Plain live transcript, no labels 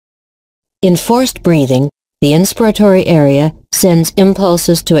In forced breathing, the inspiratory area sends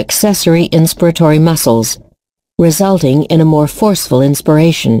impulses to accessory inspiratory muscles, resulting in a more forceful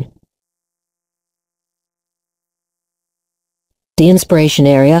inspiration. The inspiration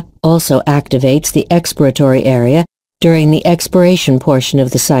area also activates the expiratory area during the expiration portion of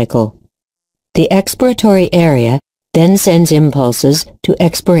the cycle. The expiratory area then sends impulses to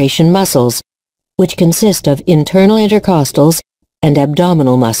expiration muscles, which consist of internal intercostals and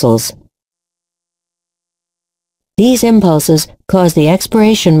abdominal muscles. These impulses cause the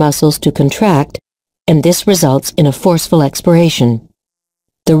expiration muscles to contract, and this results in a forceful expiration.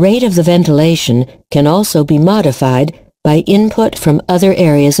 The rate of the ventilation can also be modified by input from other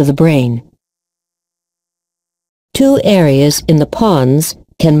areas of the brain. Two areas in the pons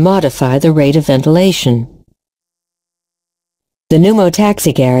can modify the rate of ventilation. The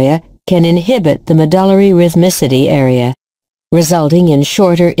pneumotactic area can inhibit the medullary rhythmicity area, resulting in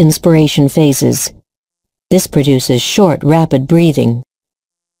shorter inspiration phases. This produces short, rapid breathing.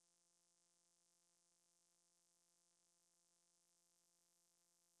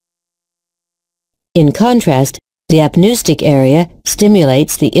 In contrast, the apneustic area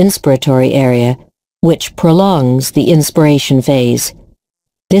stimulates the inspiratory area, which prolongs the inspiration phase.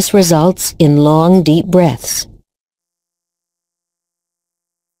 This results in long, deep breaths.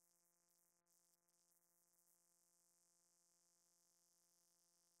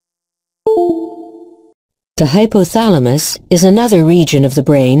 The hypothalamus is another region of the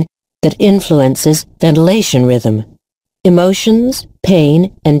brain that influences ventilation rhythm. Emotions,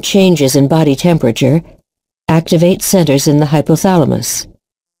 pain, and changes in body temperature activate centers in the hypothalamus.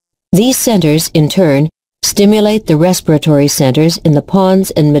 These centers, in turn, stimulate the respiratory centers in the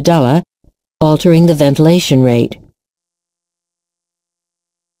pons and medulla, altering the ventilation rate.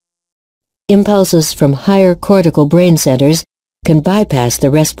 Impulses from higher cortical brain centers can bypass the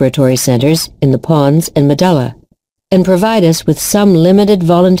respiratory centers in the pons and medulla and provide us with some limited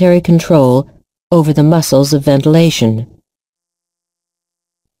voluntary control over the muscles of ventilation.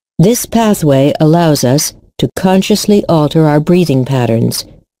 This pathway allows us to consciously alter our breathing patterns,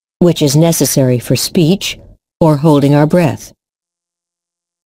 which is necessary for speech or holding our breath.